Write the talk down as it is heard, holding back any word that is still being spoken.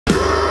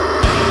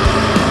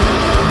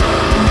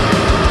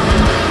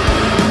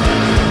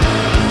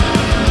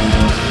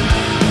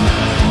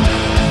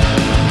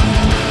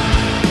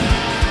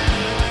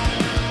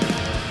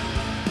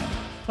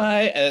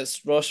Hi,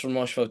 it's Ross from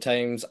Moshville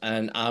Times,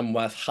 and I'm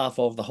with half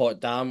of the Hot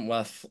Damn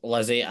with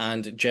Lizzie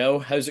and Jill.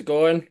 How's it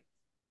going?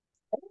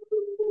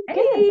 Good,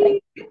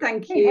 Hey,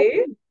 thank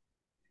hey,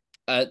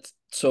 you.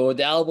 So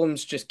the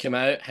album's just come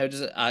out. How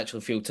does it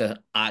actually feel to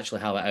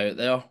actually have it out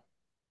there?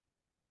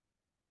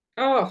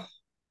 Oh,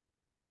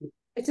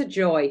 it's a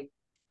joy.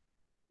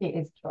 it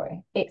is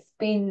Troy.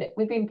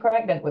 We've been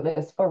pregnant with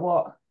this for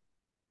what,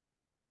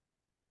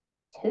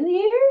 2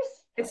 years?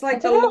 It's I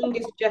like the don't know.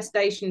 longest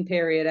gestation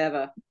period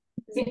ever.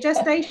 Is it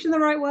gestation the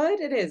right word?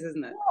 It is,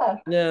 isn't it? Yeah,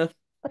 Yeah.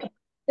 like a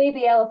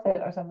baby elephant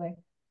or something.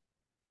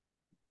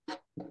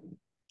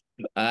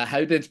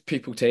 How did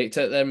people take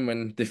to it then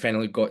when they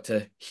finally got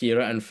to hear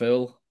it in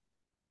full?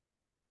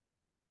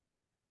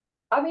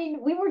 I mean,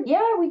 we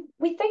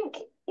think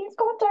it's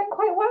gone down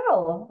quite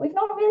well. We've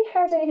not really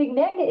heard anything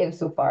negative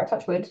so far.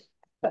 Touch wood,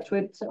 touch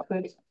wood, touch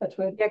wood, touch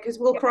wood. Yeah, because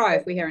we'll cry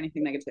if we hear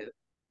anything negative.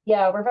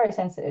 Yeah, we're very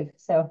sensitive,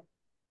 so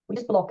we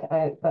just block it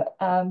out. But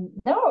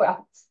no,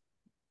 it's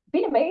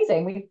been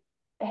amazing. We've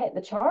hit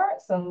the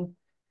charts, and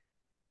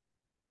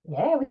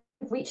yeah,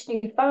 we've reached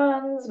new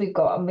fans. We've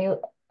got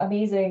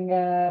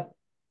amazing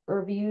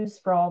reviews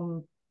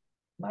from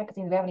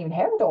magazines we haven't even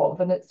heard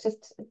of, and it's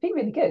been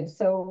really good.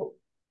 So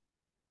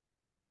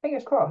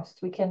fingers crossed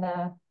we can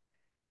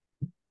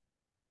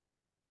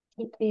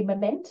keep the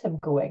momentum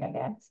going, I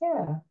guess.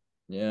 Yeah,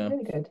 Yeah.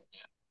 really good.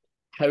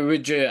 How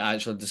would you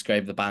actually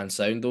describe the band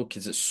sound though?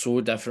 Because it's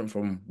so different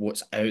from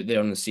what's out there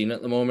on the scene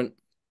at the moment.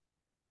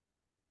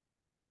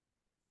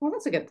 Well,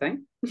 that's a good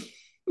thing.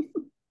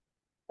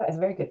 That is a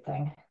very good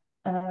thing.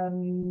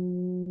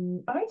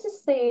 I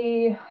just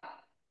say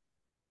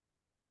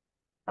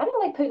I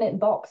don't like putting it in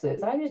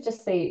boxes. I would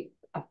just say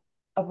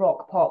a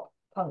rock pop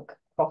punk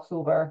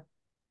crossover.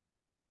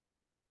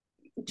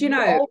 Do you You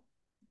know all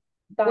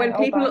bang, when all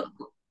bang. people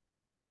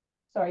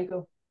Sorry,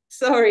 go.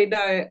 sorry,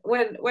 no,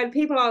 when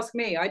people ask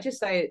me, I just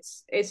say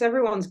it's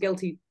everyone's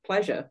guilty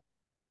pleasure.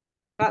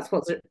 That's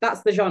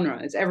the genre.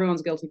 It's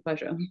everyone's guilty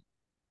pleasure.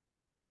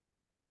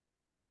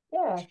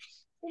 Yeah,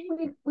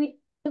 we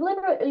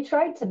deliberately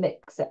tried to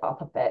mix it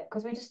up a bit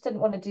because we just didn't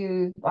want to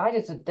do. I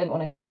just didn't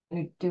want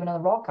to do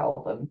another rock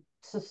album,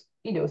 just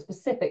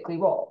specifically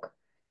rock.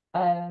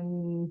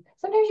 Sometimes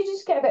you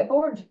just get a bit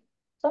bored.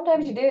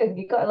 Sometimes you do.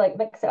 You got to like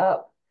mix it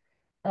up.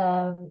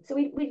 So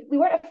we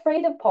weren't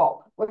afraid of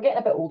pop. We're getting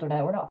a bit older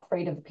now. We're not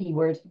afraid of the P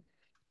word.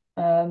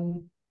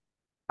 Um,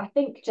 I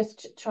think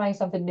just trying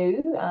something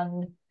new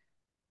and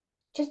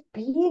just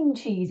being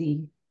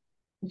cheesy.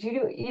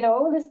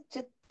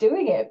 Just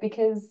doing it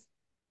because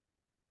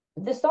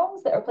the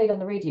songs that are played on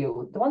the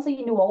radio, the ones that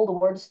you know all the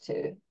words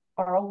to,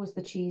 are always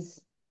the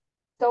cheese.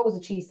 It's always the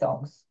cheese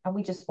songs, and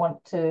we just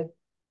want to,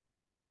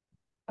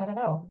 I don't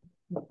know,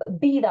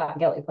 be that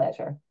guilty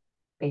pleasure,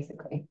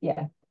 basically.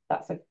 Yeah,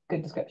 that's a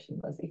good description,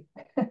 Lizzie.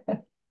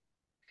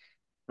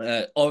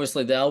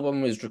 Obviously, the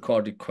album was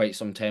recorded quite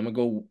some time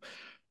ago.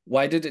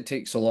 Why did it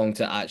take so long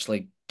to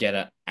actually get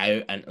it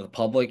out into the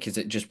public? Is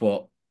it just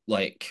what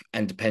like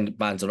independent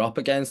bands are up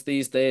against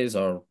these days,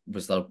 or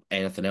was there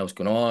anything else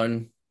going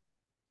on?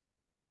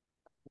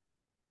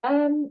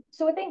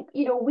 So I think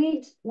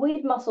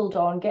we'd muscled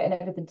on getting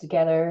everything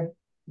together.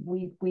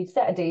 We'd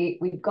set a date.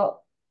 We'd got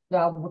the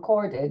album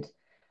recorded.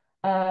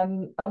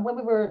 And when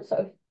we were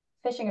sort of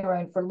fishing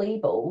around for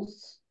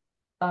labels,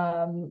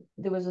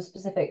 there was a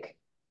specific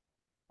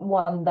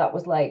one that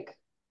was like,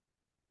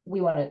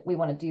 we want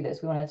to do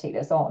this, we want to take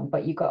this on,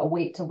 but you got to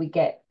wait till we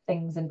get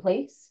things in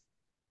place.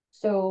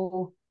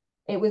 So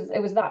it was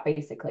that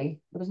basically.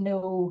 There was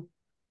no,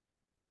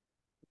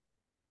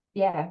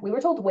 yeah, we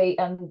were told to wait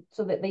and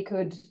so that they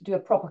could do a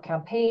proper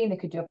campaign, they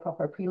could do a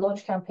proper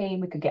pre-launch campaign,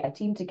 we could get a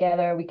team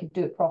together, we could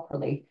do it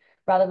properly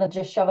rather than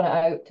just shoving it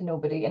out to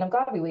nobody. And I'm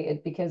glad we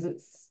waited because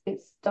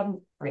it's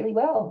done really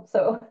well.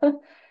 So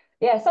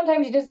yeah,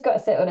 sometimes you just got to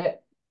sit on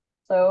it.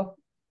 So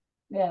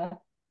yeah,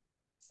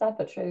 sad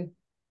but true.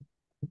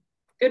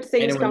 Good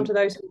things come Anyone, to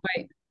those who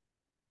wait.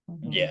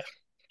 yeah.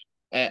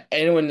 Mhm.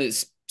 Anyone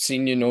that's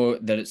seen you know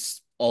that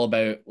it's all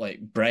about like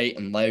bright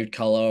and loud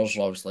colors.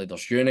 Obviously,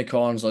 there's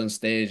unicorns on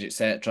stage,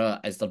 etc.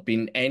 Has there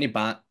been any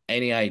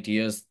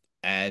ideas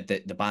that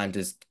the band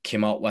has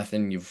came up with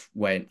and you've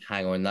went,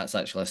 hang on, that's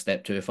actually a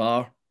step too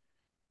far?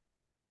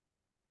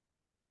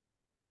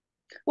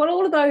 Well,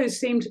 all of those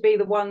seem to be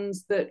the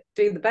ones that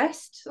do the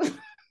best,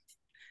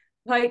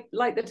 like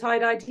the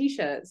tie-dye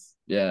t-shirts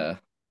Yeah.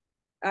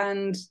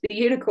 and the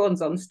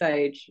unicorns on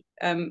stage.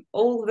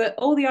 All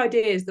the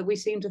ideas that we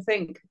seem to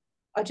think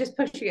are just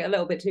pushing it a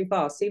little bit too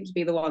far seem to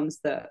be the ones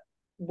that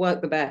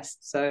work the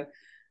best. So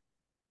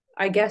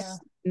I Yeah. guess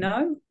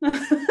no.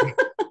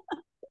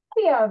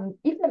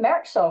 Even the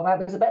merch song, I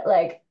was a bit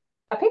like,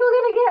 are people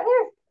gonna get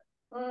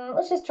there?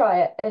 Let's just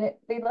try it. And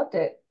they loved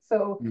it.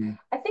 So Mm.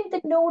 I think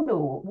the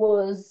no-no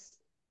was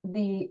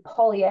the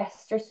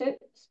polyester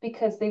suits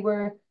because they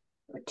were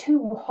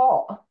too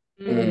hot.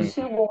 They were Mm. Mm.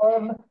 too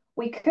warm.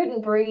 We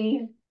couldn't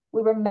breathe.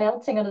 We were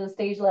melting under the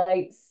stage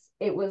lights.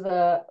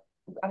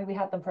 I mean, we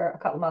had them for a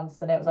couple of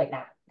months and it was like,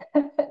 nah,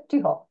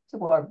 too hot, too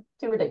warm,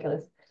 too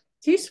ridiculous,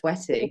 Too too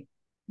sweaty.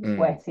 Mm.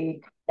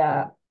 sweaty.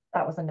 Yeah.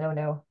 that was a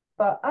no-no.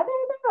 But I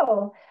don't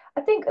know.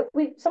 I think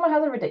if someone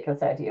has a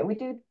ridiculous idea, we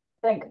do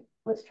think,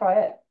 let's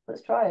try it.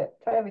 Let's try it.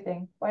 Try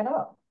everything. Why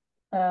not?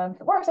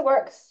 If it works, it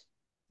works.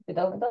 If it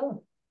doesn't, it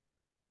doesn't.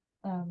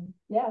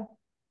 Yeah.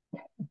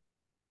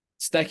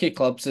 Sticky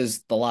Clubs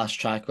is the last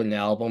track on the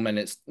album, and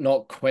it's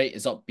not quite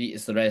as upbeat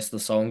as the rest of the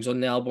songs on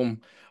the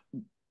album.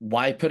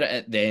 Why put it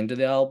at the end of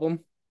the album?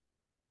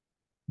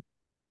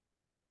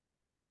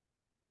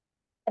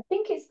 I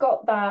think it's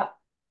got the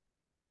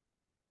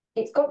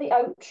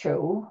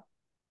outro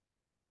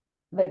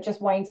that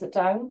just winds it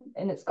down,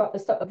 and it's got the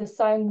sort of the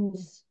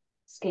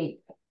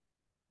soundscape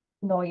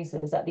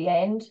noises at the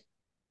end,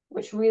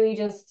 which really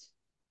just,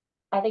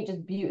 I think,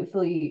 just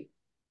beautifully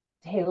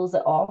tails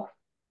it off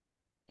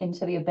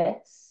into the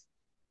abyss,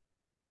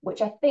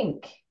 which I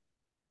think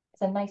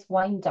is a nice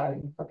wind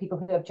down for people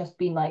who have just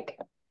been like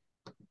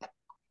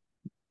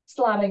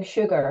slamming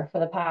sugar for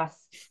the past,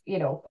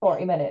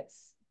 40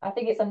 minutes. I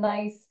think it's a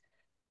nice,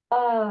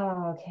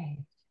 okay,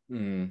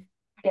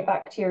 get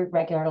back to your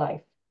regular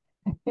life.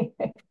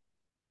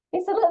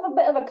 It's a little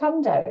bit of a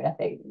come down, I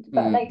think,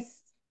 but a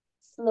nice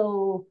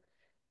slow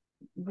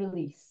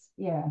release.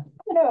 Yeah,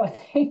 I don't know. I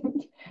think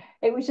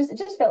it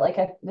just felt like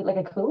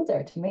a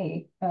closer to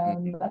me. I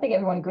think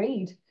everyone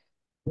agreed.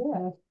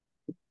 Yeah,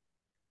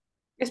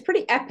 It's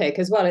pretty epic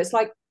as well. It's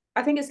like,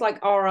 I think it's like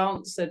our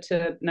answer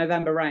to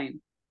November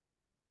Rain.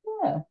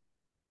 yeah.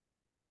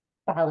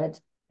 Ballad,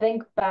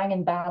 big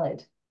banging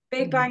ballad.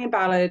 Big banging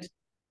ballad,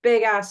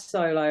 big ass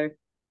solo,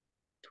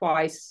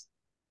 twice.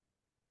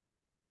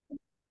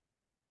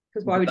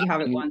 Because why would you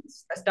have it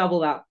once? That's double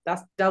that.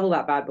 That's double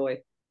that bad boy.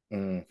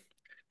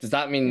 Does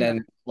that mean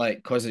then, like,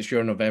 because it's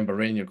your November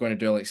Rain, you're going to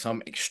do like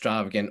some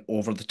extravagant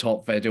over the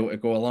top video to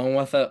go along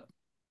with it?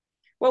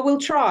 Well, we'll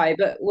try,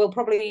 but we'll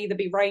probably either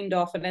be rained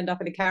off and end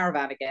up in a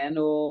caravan again,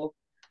 or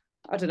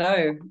I don't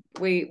know.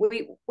 We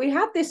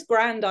had this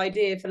grand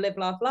idea for Live,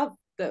 Laugh, Love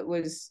that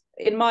was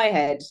in my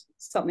head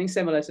something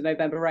similar to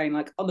November Rain,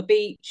 like on the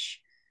beach,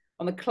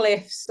 on the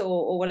cliffs,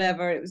 or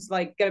whatever. It was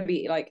like going to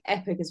be like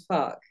epic as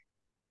fuck.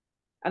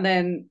 And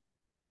then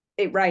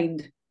it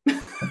rained. We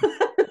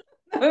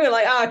were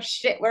like, oh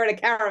shit, we're in a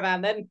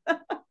caravan then.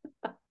 And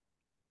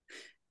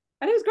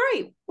it was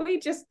great.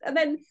 And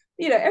then,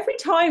 every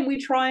time we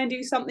try and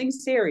do something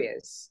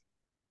serious,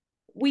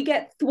 we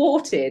get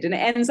thwarted and it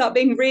ends up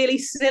being really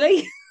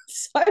silly.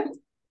 So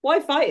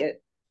why fight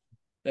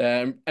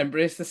it?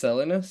 Embrace the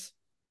silliness.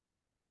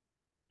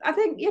 I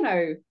think,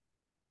 I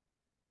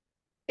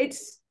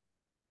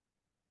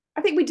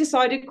think we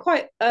decided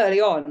quite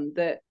early on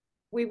that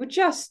we were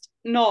just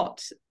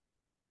not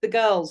the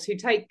girls who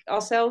take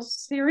ourselves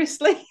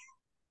seriously.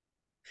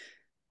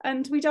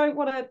 And we're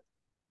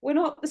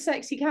not the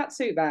sexy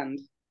catsuit band.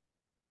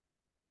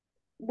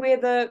 We're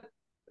the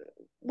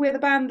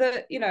band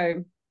that,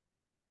 we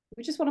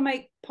just want to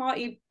make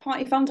party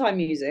fun time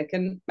music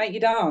and make you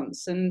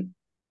dance and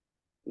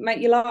make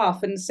you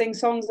laugh and sing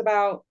songs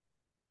about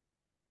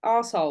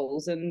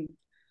arseholes and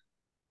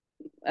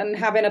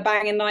having a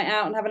banging night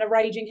out and having a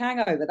raging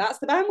hangover. That's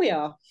the band we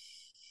are.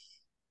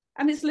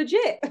 And it's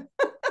legit.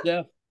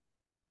 Yeah.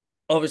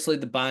 Obviously,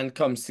 the band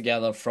comes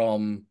together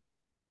from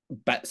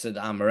bits of the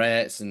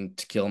Amorettes and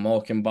To Kill a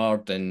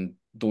Mockingbird, and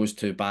those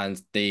two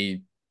bands,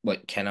 they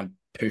like kind of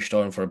pushed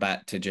on for a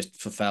bit to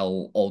just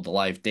fulfill all the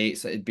live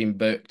dates that had been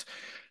booked.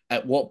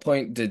 At what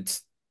point did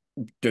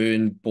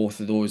doing both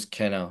of those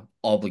kind of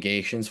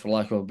obligations, for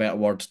lack of a better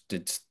word,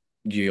 did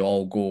you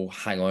all go,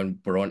 hang on,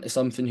 we're onto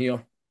something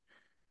here?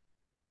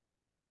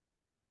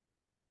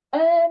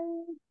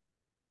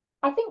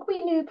 I think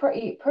we knew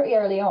pretty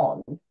early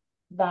on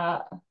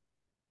that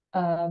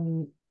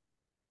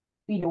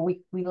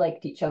we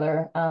liked each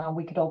other.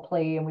 We could all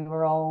play, and we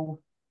were all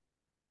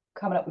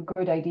coming up with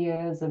good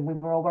ideas, and we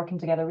were all working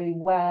together really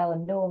well,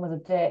 and no one was a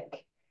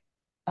dick.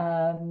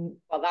 Well,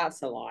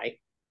 that's a lie.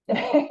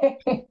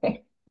 It's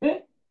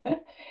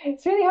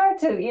really hard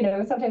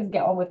to, sometimes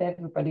get on with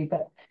everybody,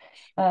 but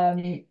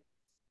no,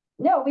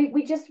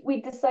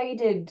 we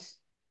decided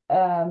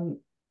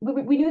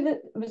we knew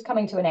that it was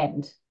coming to an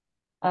end,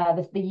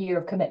 the year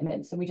of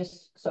commitments, and we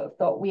just sort of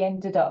thought we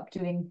ended up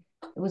doing.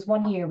 It was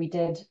one year we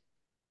did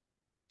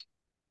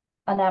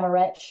an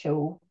Amorette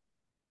show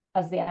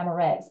as the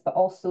Amorettes, but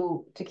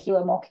also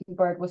Tequila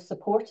Mockingbird was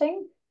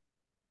supporting.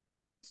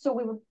 So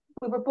we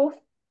were both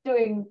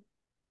doing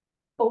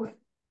both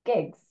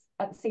gigs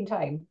at the same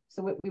time.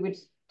 So we would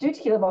do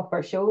Tequila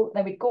Mockingbird show,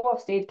 then we'd go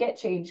off stage, get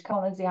changed, come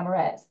on as the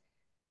Amorettes.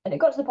 And it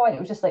got to the point it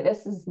was just like,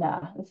 this is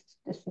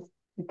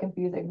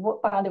confusing.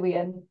 What band are we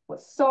in?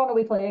 What song are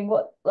we playing?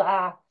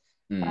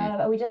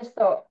 And we just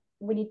thought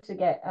we need to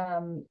get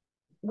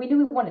we knew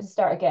we wanted to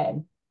start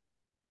again,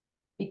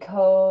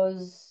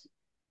 because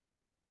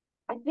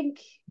I think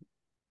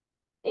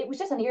it was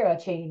just an era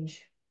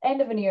change,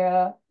 end of an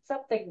era,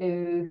 something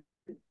new.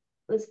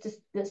 Let's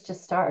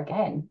just start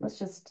again. Let's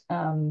just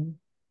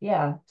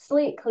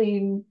slate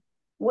clean.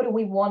 What do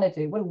we want to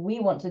do? What do we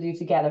want to do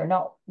together?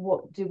 Not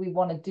what do we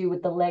want to do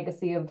with the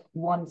legacy of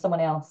someone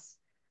else.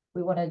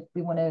 We want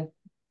to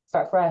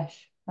start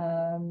fresh.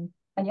 And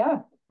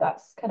yeah,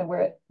 that's kind of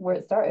where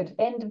it started.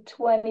 End of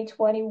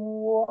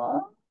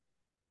 2021,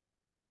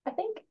 I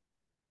think.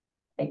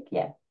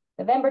 Yeah.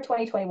 November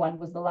 2021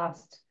 was the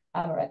last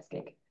Amorette's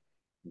gig.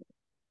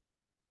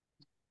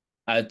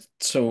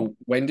 So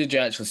when did you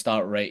actually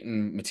start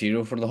writing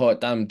material for the Hot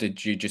Damn?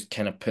 Did you just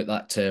kind of put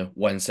that to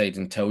one side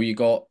until you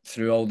got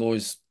through all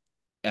those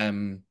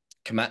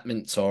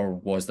commitments, or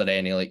was there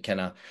any like kind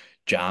of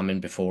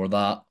jamming before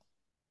that?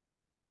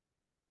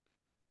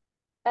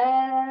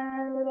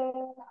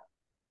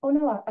 Oh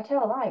no, I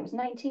tell a lie. It was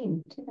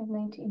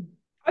 2019.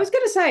 I was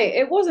going to say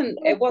it wasn't.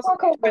 It It was wasn't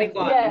before COVID.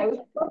 21. Yeah, it was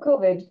before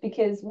COVID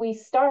because we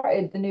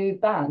started the new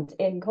band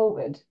in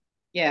COVID.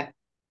 Yeah.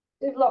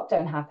 If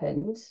lockdown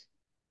happened,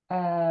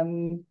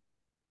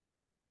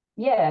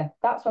 yeah,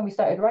 that's when we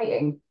started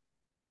writing.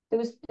 It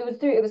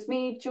was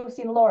me,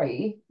 Josie, and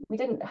Laurie. We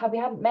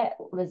hadn't met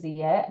Lizzie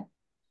yet.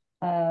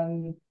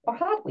 Or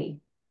had we?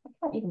 I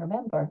can't even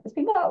remember. It's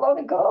been that long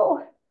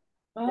ago.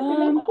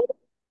 Um,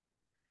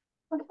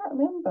 I can't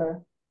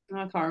remember.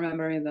 I can't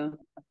remember either.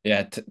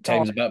 Yeah, Oh,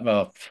 time's a bit of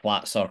a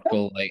flat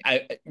circle.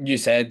 Like you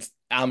said,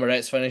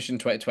 Amorette's finished in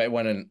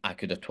 2021, and I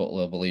could have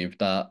totally believed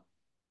that.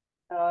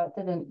 it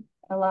didn't.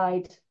 I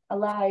lied. I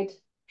lied.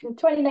 From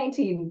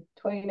 2019.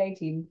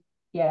 2019.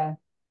 Yeah,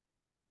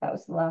 that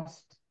was the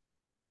last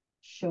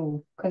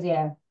show. Because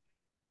yeah,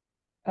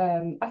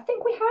 I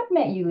think we had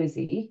met you,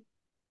 Lizzie,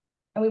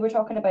 and we were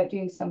talking about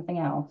doing something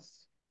else.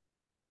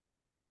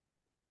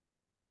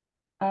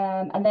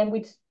 And then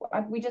we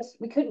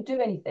couldn't do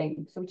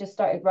anything, so we just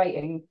started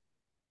writing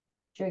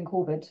during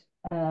COVID,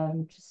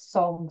 just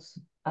songs.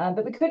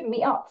 But we couldn't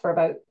meet up for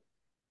about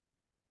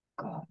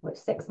God, what,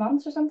 6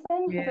 months or something? I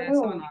don't Yeah, something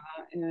know. like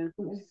that. Yeah.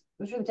 It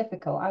was really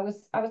difficult. I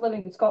was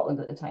living in Scotland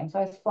at the time, so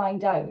I was flying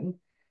down.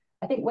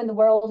 I think when the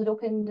world had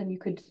opened and you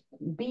could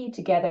be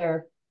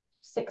together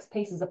 6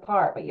 paces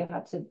apart, but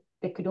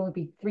there could only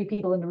be 3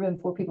 people in the room,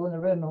 4 people in the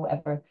room, or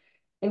whatever.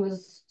 It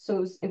was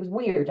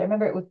weird. I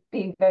remember it was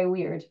being very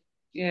weird.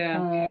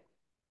 Yeah.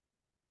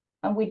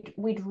 And we'd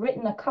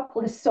written a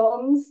couple of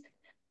songs,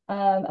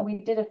 and we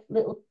did a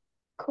little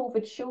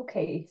COVID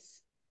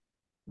showcase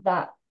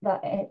that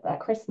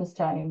Christmas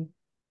time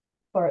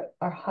for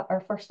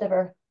our first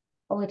ever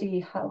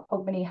holiday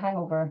Hogmanay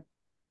hangover.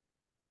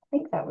 I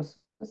think was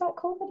that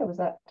COVID or was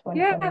that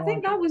Yeah, I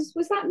think 2021? I was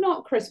that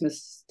not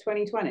Christmas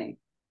 2020?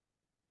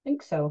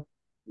 think so.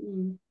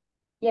 Mm.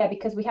 Yeah,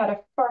 because we had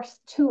our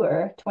first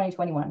tour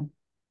 2021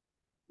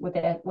 with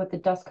the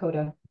Dust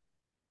Coda.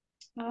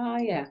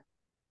 Yeah.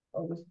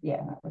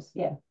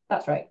 Yeah,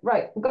 that's right.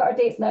 Right, we've got our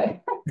dates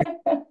now.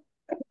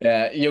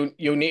 Yeah,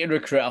 you'll need to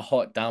recruit a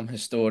Hot Damn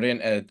historian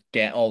to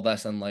get all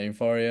this in line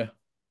for you.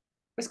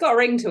 It's got a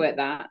ring to it,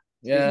 that, to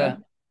be Yeah. fair.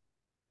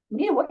 We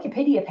need a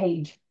Wikipedia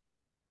page.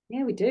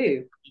 Yeah, we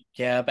do.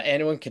 Yeah, but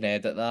anyone can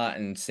edit that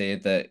and say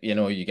that,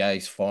 you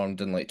guys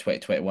formed in like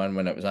 2021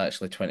 when it was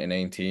actually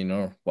 2019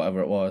 or whatever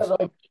it was.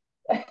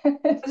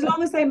 As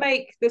long as they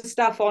make the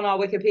stuff on our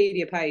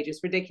Wikipedia page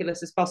as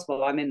ridiculous as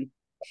possible, I'm in.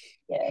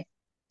 Yeah,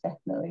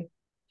 definitely.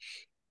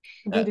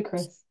 Uh,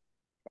 Ludicrous.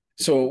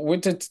 so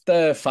what did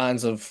the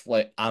fans of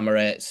like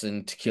Amorette's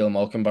and Tequila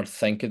Mockingbird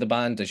think of the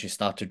band as you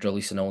started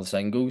releasing all the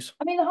singles?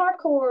 I mean, the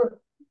hardcore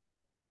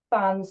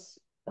fans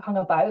hung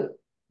about,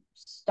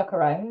 stuck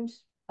around.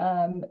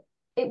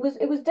 It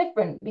was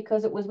different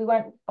because I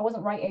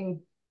wasn't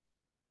writing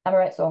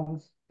Amoret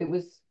songs. It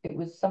was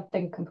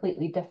something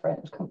completely different.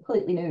 It was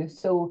completely new.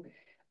 So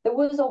there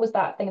was always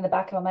that thing in the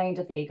back of my mind: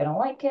 are they gonna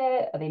like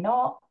it? Are they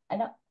not?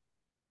 And at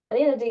the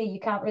end of the day, you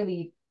can't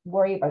really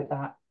worry about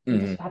that. You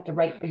Hmm. just have to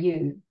write for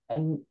you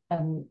and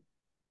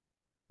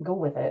go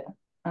with it.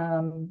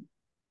 Um,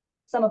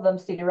 some of them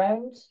stayed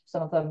around.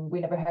 Some of them we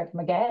never heard from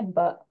again.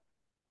 But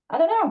I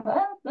don't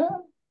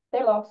know.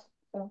 They're lost.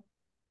 So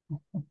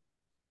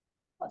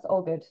that's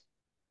all good.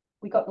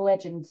 We got the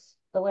legends.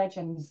 The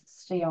legends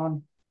stay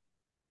on.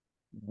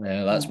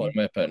 Yeah, that's what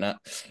I'm putting it.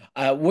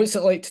 What's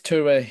it like to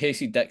tour with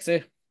Hayseed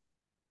Dixie?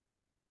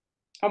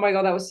 Oh my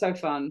God, that was so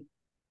fun.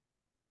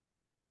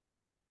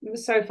 It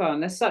was so fun.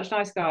 They're such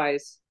nice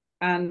guys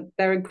and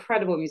they're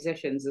incredible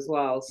musicians as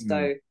well. Mm.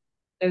 So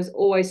there's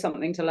always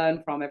something to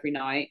learn from every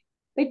night.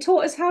 They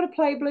taught us how to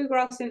play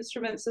bluegrass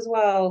instruments as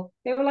well.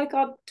 They were like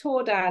our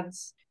tour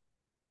dads.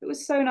 It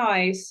was so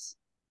nice.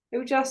 They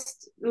were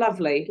just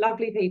lovely,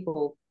 lovely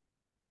people.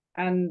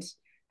 And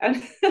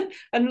and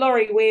and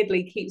Laurie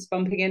weirdly keeps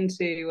bumping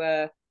into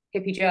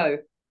Hippie Joe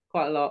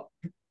quite a lot,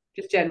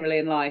 just generally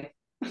in life.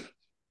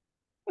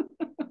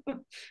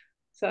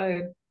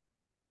 So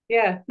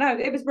yeah, no,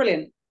 it was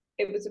brilliant.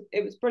 It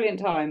was brilliant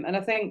time. And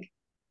I think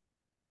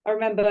I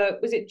remember,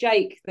 was it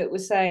Jake that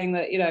was saying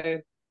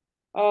that,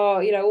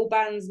 oh, all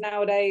bands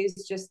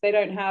nowadays just they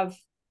don't have,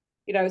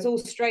 it's all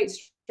straight,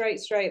 straight,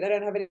 straight. They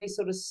don't have any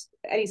sort of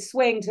any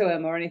swing to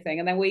them or anything.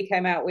 And then we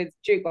came out with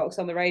Jukebox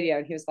on the radio,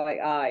 and he was like,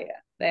 yeah,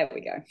 there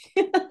we go.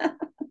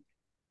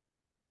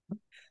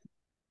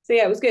 So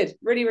yeah, it was good.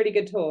 Really, really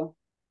good tour.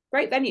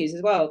 Great venues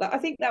as well. I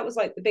think that was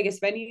like the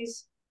biggest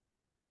venues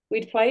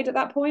we'd played at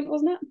that point,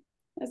 wasn't it?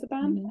 As a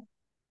band.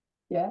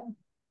 Yeah,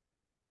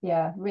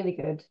 yeah, really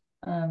good.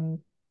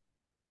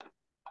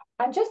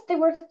 and just they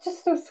were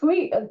just so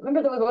sweet. I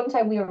remember there was one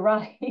time we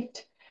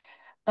arrived,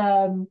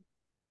 um,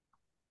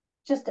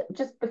 just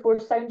before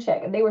sound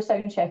check, and they were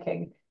sound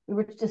checking. We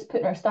were just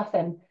putting our stuff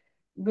in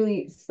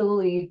really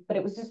slowly, but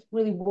it was just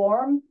really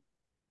warm.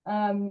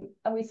 And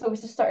we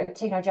just started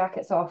taking our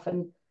jackets off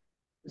and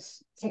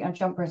taking our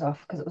jumpers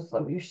off because it was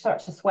like you start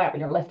to sweat when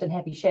you're lifting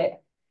heavy shit.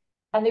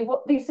 And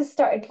they just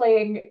started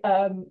playing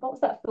what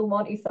was that Phil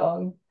Monty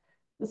song,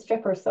 the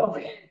stripper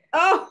song.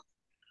 Oh,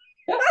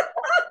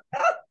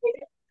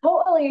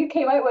 Totally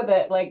came out with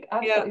it like yeah,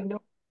 absolutely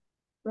no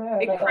prayer.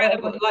 Like, oh,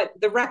 incredible. Like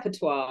the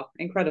repertoire,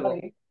 incredible.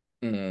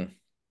 Mm.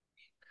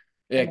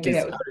 Yeah, and Yeah, because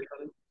it was really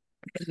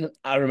funny.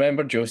 I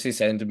remember Josie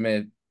sending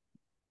me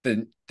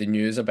the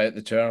news about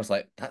the tour. I was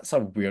like, that's a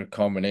weird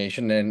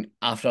combination. Then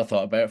after I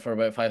thought about it for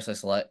about 5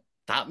 6, like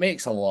that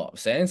makes a lot of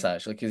sense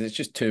actually, because it's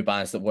just two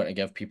bands that want to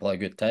give people a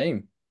good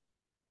time.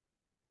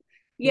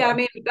 Yeah, I yeah.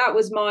 mean, that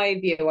was my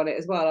view on it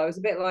as well. I was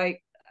a bit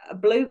like a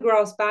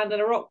bluegrass band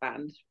and a rock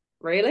band,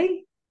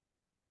 really?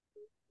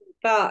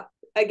 But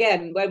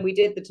again, when we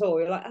did the tour,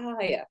 we were like, oh,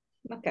 yeah,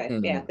 okay,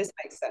 yeah, Mm. this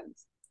makes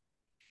sense.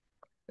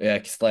 Yeah,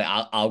 because like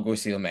I'll go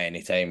see them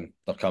anytime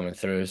they're coming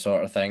through,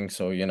 sort of thing.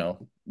 So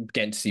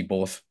getting to see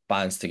both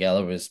bands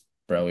together was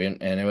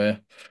brilliant. Anyway,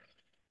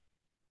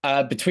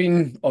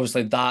 between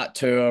obviously that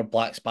tour,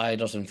 Black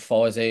Spiders and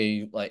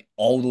Fozzy, like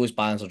all those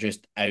bands are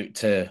just out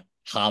to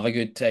have a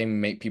good time,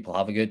 make people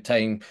have a good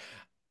time.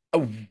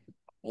 Oh,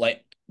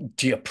 like,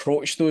 do you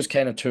approach those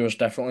kind of tours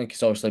differently?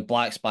 Because obviously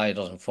Black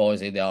Spiders and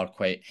Fozzy, they are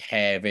quite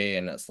heavy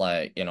and it's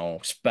like,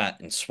 spit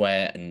and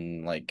sweat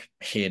and like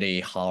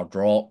hairy hard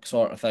rock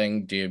sort of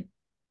thing. Do you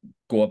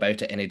go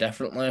about it any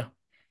differently?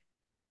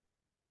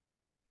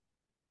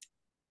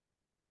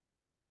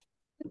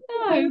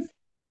 No. Always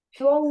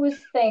you always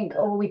think,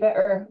 oh, we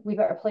better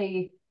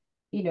play,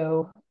 you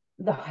know,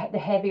 the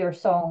heavier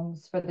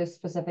songs for this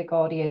specific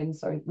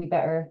audience, or we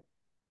better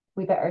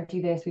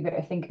do this, we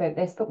better think about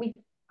this, but we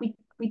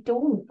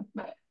don't.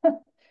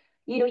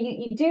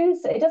 You do,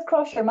 so it does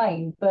cross your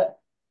mind, but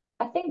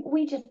I think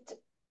we just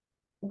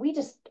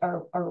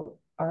are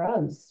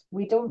us.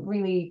 We don't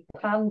really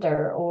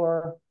pander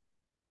or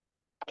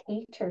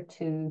cater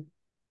to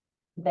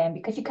them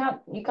because you can't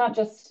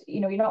just,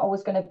 you're not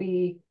always going to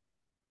be.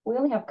 We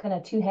only have kind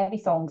of two heavy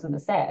songs in the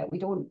set. We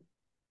don't.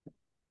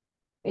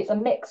 It's a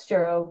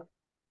mixture of,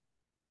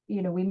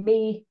 we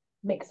may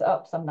mix it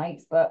up some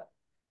nights, but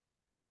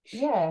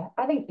yeah,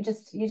 I think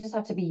you just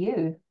have to be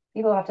you.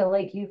 People have to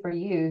like you for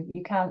you.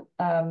 You can't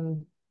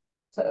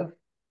sort of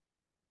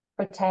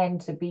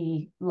pretend to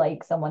be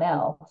like someone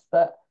else.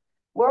 But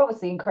we're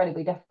obviously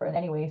incredibly different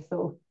anyway,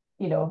 so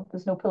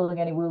there's no pulling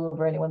any wool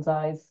over anyone's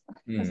eyes.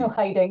 There's no Hmm.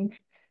 hiding.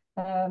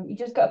 You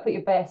just got to put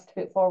your best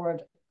foot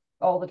forward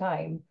all the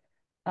time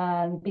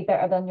and be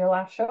better than your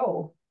last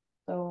show.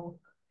 So,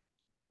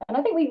 and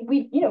I think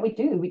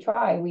we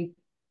try, we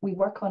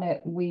work on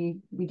it,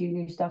 we do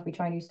new stuff, we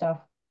try new stuff.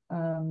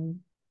 Um,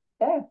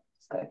 yeah,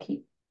 just got to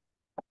keep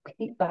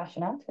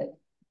bashing at it.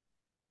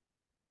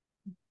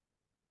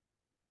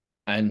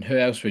 And who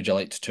else would you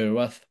like to tour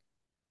with?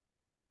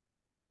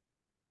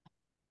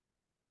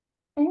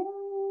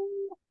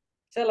 Um,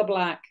 Cilla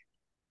Black,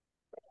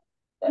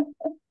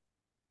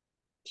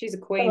 she's a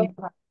so, queen.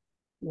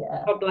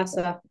 yeah, God bless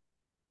her.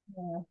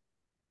 yeah.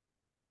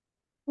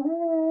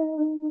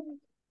 Um,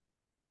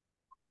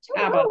 don't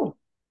ABBA. know.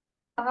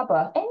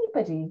 ABBA,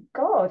 anybody.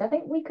 God, I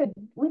think we could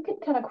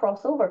kind of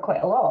cross over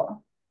quite a lot.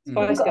 We've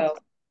Spice Hmm. got a Girls.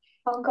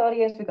 punk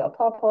audience, we've got a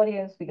pop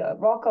audience, we've got a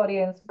rock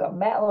audience, we've got a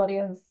metal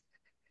audience.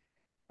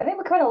 I think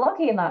we're kind of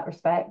lucky in that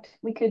respect.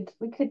 We could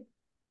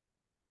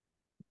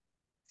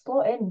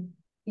slot in,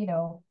 a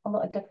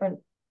lot of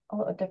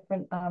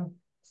different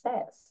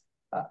sets.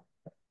 But,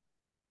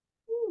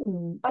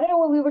 I don't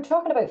know. We were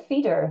talking about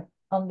feeder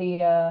on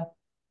the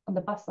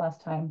bus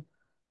last time,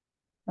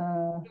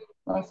 uh,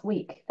 last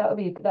week. That would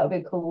be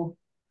a cool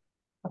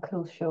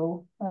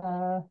show.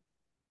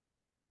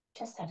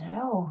 Just I don't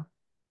know,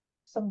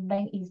 some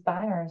 90s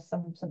bangers,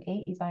 some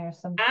 80s bangers,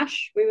 some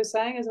Ash, we were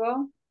saying as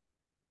well.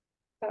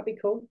 That'd be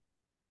cool.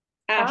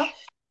 Ash. Ash.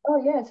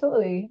 Oh yeah,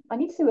 totally. I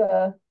need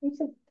to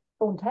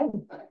phone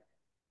town.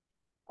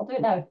 I'll do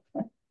it now.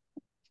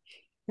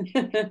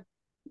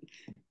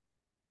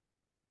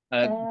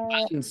 Uh,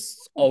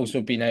 Band's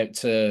also been out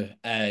to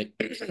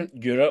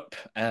Europe.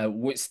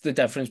 What's the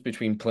difference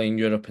between playing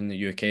Europe and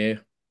the UK?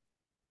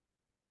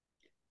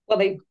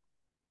 Well,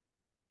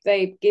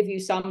 they give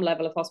you some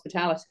level of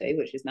hospitality,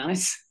 which is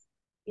nice.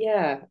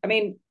 Yeah, I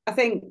mean, I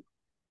think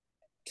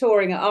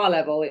touring at our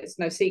level, it's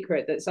no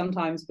secret that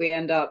sometimes we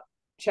end up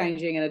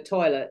changing in a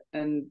toilet,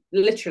 and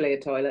literally a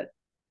toilet,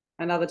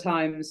 and other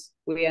times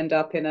we end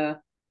up in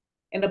a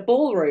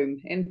ballroom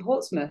in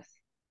Portsmouth.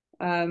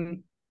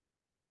 Um,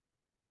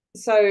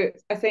 so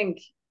I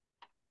think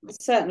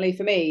certainly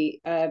for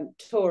me,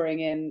 touring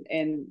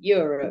in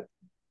Europe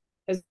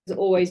has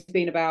always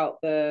been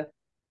about the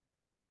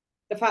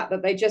fact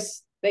that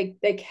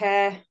they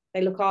care,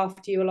 they look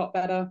after you a lot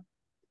better.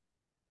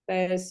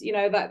 There's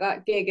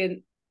that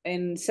gig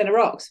in Cinna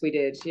Rocks we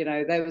did.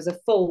 There was a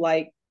full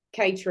like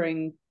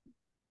catering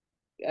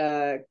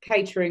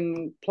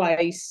catering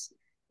place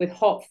with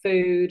hot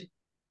food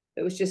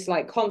that was just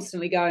like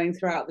constantly going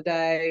throughout the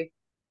day.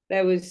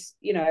 There was,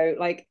 you know,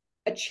 like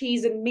a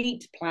cheese and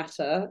meat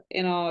platter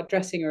in our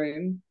dressing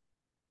room.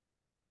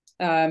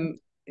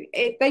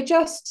 They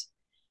just,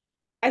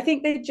 I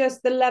think they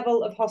just, the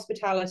level of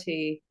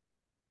hospitality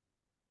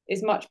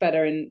is much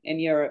better in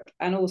Europe.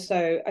 And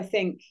also, I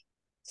think,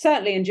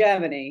 certainly in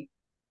Germany,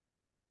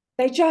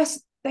 they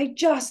just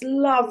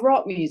love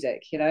rock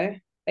music, you know?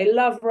 They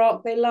love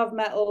rock, they love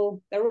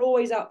metal, they're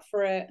always up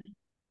for it.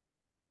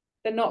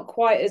 They're not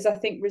quite as, I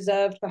think,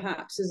 reserved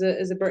perhaps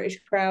as a British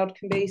crowd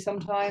can be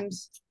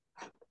sometimes.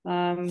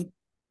 Yeah,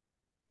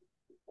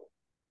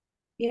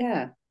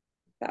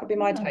 that would be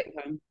my take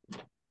home.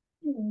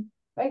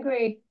 I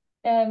agree.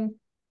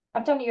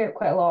 I've done Europe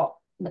quite a lot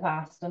in the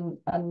past, and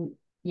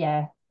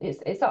yeah,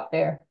 it's up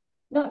there.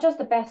 Not just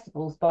the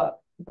festivals, but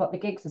the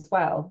gigs as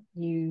well.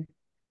 They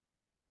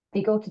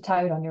go to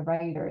town on your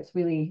rider. It's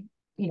really,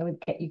 you know,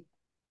 get you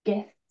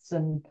gifts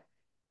and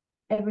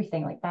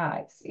everything like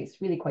that.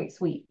 It's really quite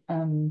sweet.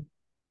 And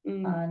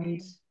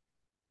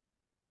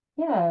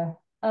yeah.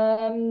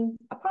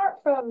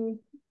 Apart from,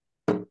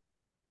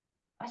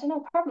 I don't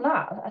know, apart from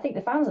that, I think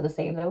the fans are the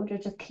same though. They're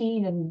just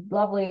keen and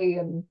lovely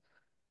and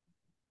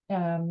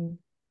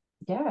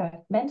yeah,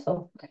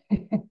 mental.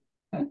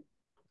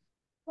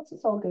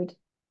 It's all good.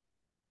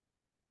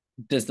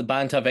 Does the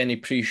band have any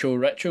pre-show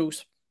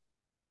rituals?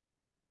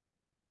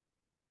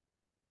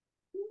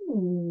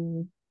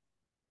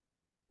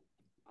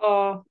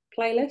 Our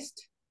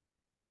playlist.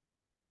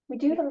 We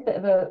do have a bit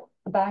of a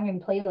banging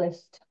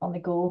playlist on the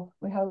go.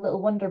 We have a little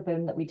wonder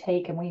bin that we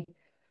take and we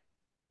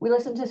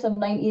listen to some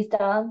 90s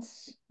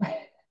dance.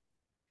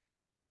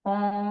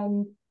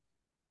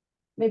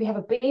 Maybe have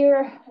a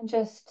beer and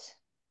just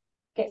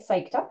get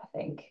psyched up, I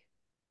think.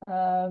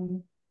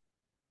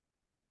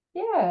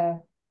 Yeah.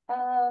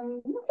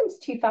 Nothing's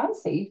too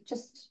fancy.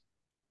 Just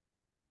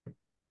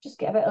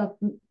get a bit of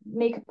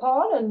makeup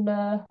on and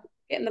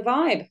get in the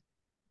vibe.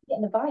 Get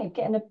in the vibe,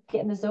 get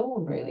in the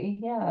zone, really.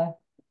 Yeah.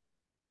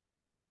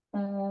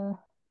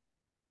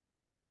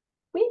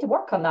 We need to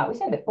work on that. We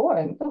sound a bit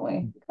boring, don't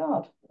we?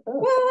 God. Ugh.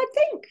 Well, I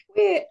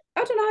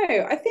don't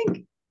know. I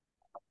think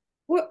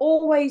we're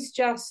always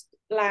just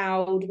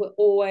loud. We're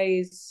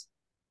always,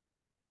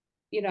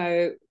 you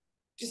know,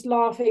 just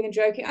laughing and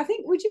joking. I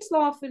think we just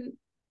laugh, and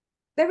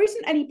there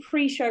isn't any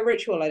pre-show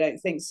ritual, I don't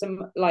think,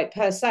 some like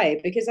per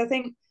se, because I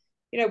think,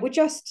 you know,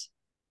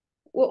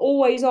 we're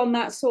always on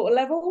that sort of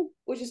level.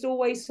 We're just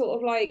always sort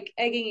of like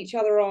egging each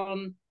other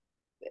on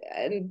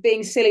and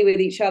being silly with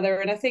each other.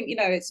 And I think, you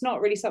know, it's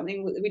not really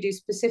something that we do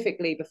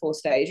specifically before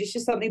stage. It's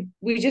just something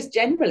we just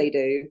generally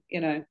do,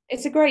 you know.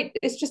 It's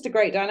just a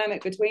great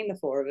dynamic between the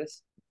four of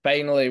us.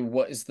 Finally,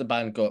 what has the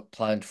band got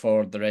planned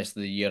for the rest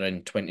of the year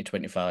in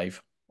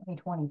 2025?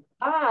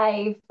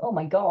 2025? Oh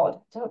my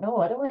God. I don't know.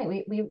 I don't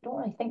really, we don't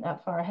really think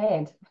that far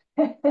ahead.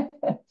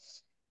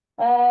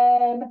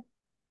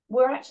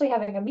 We're actually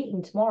having a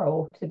meeting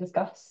tomorrow to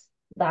discuss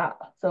that.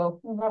 So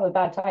probably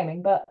bad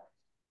timing, but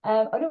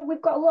I know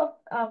we've got a lot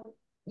of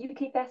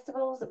UK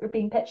festivals that we're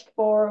being pitched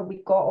for.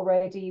 We've got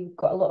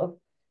a lot of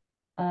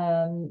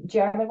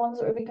German ones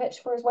that we're being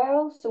pitched for as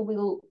well. So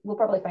we'll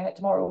probably find out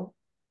tomorrow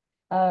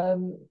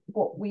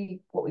what we've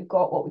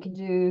got, what we can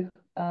do.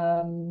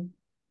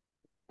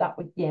 That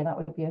would be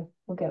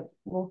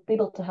we'll be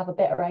able to have a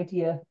better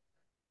idea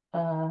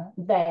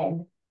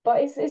then.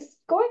 But it's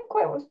going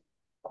quite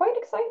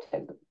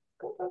exciting.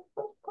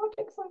 Quite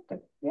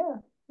exciting. Yeah.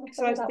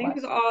 So I think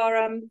we've got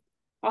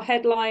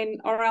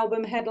our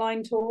album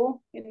headline tour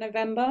in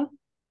November,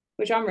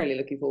 which I'm really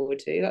looking forward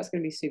to. That's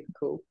going to be super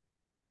cool.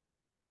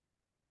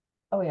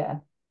 Oh yeah,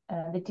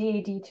 the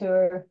DAD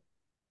tour,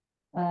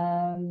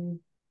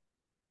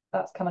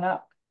 that's coming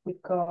up.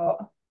 We've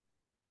got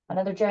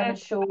another German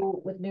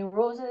show with New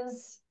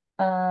Roses,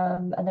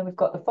 and then we've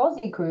got the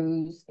Fozzy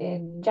cruise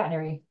in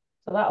January.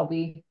 So that'll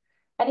be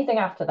anything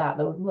after that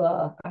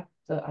though.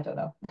 I don't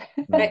know.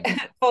 The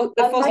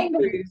Fozzy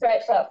cruise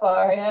stretch that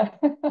far, yeah.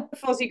 The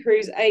Fozzy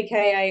cruise,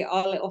 aka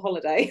our little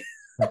holiday.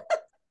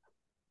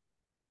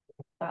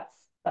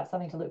 That's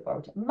something to look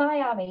forward to.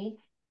 Miami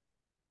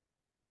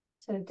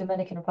to the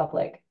Dominican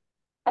Republic.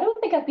 I don't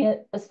think I've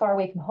been as far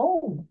away from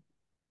home.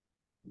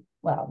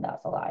 Well, no,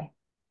 it's a lie.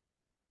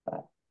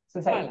 But it's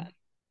exciting.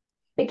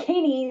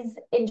 Bikinis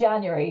in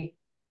January.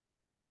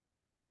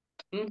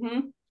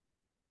 Mm-hmm.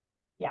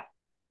 Yeah.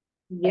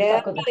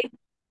 Yeah.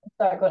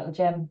 Start going to the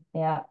gym.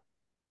 Yeah.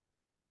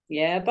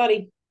 Yeah,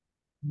 buddy.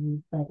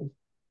 Buddy.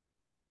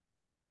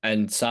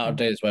 And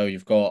Saturday as well,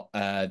 you've got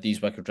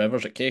These Wicked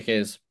Rivers at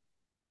KK's.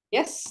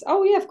 Yes.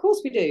 Oh, yeah, of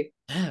course we do.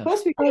 Yeah. Of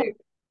course we do.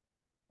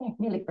 I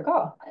nearly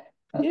forgot.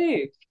 We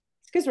do. It's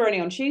because we're only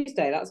on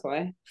Tuesday, that's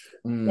why.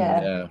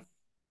 Yeah.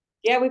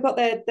 Yeah, we've got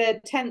their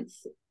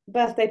 10th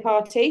birthday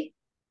party.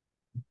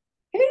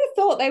 Who'd have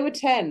thought they were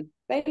 10?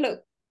 They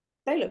look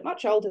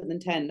much older than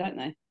 10, don't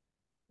they?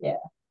 Yeah.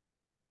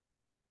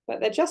 But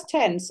they're just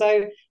 10,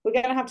 so we're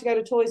going to have to go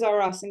to Toys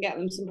R Us and get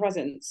them some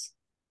presents.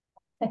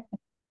 I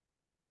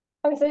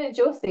was saying to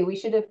Josie, we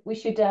should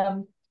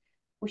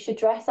we should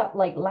dress up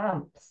like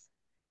lamps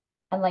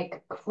and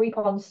like creep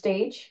on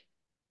stage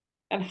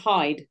And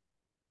hide.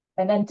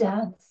 and then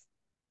dance.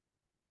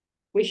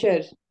 We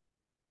should.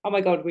 Oh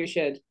my God, we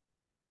should.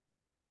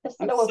 Just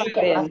I'm don't know if so we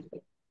get in.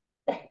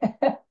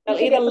 that. They'll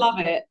either love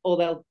it or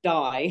they'll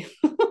die.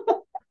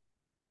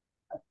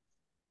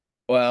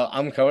 Well,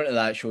 I'm coming to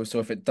that show, so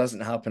if it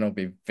doesn't happen, I'll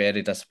be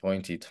very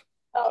disappointed.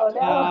 Oh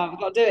no. We've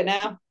got to do it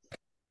now.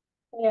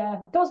 Yeah.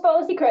 Don't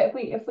spoil the secret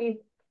if we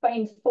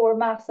find 4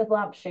 massive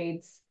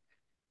lampshades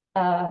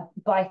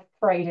by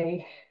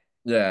Friday.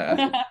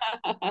 Yeah.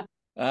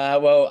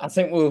 Well, I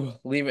think we'll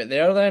leave it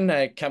there then.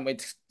 I can't wait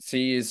to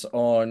see you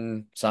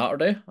on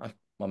Saturday.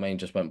 My mind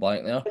just went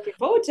blank there. Looking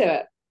forward to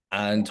it.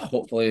 And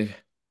hopefully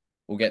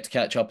we'll get to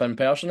catch up in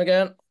person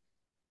again.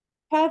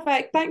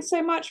 Perfect. Thanks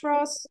so much,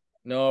 Ross.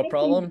 No Thank you.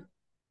 problem.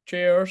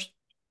 Cheers.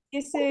 See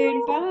you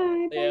soon.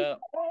 Bye. Bye. Yeah.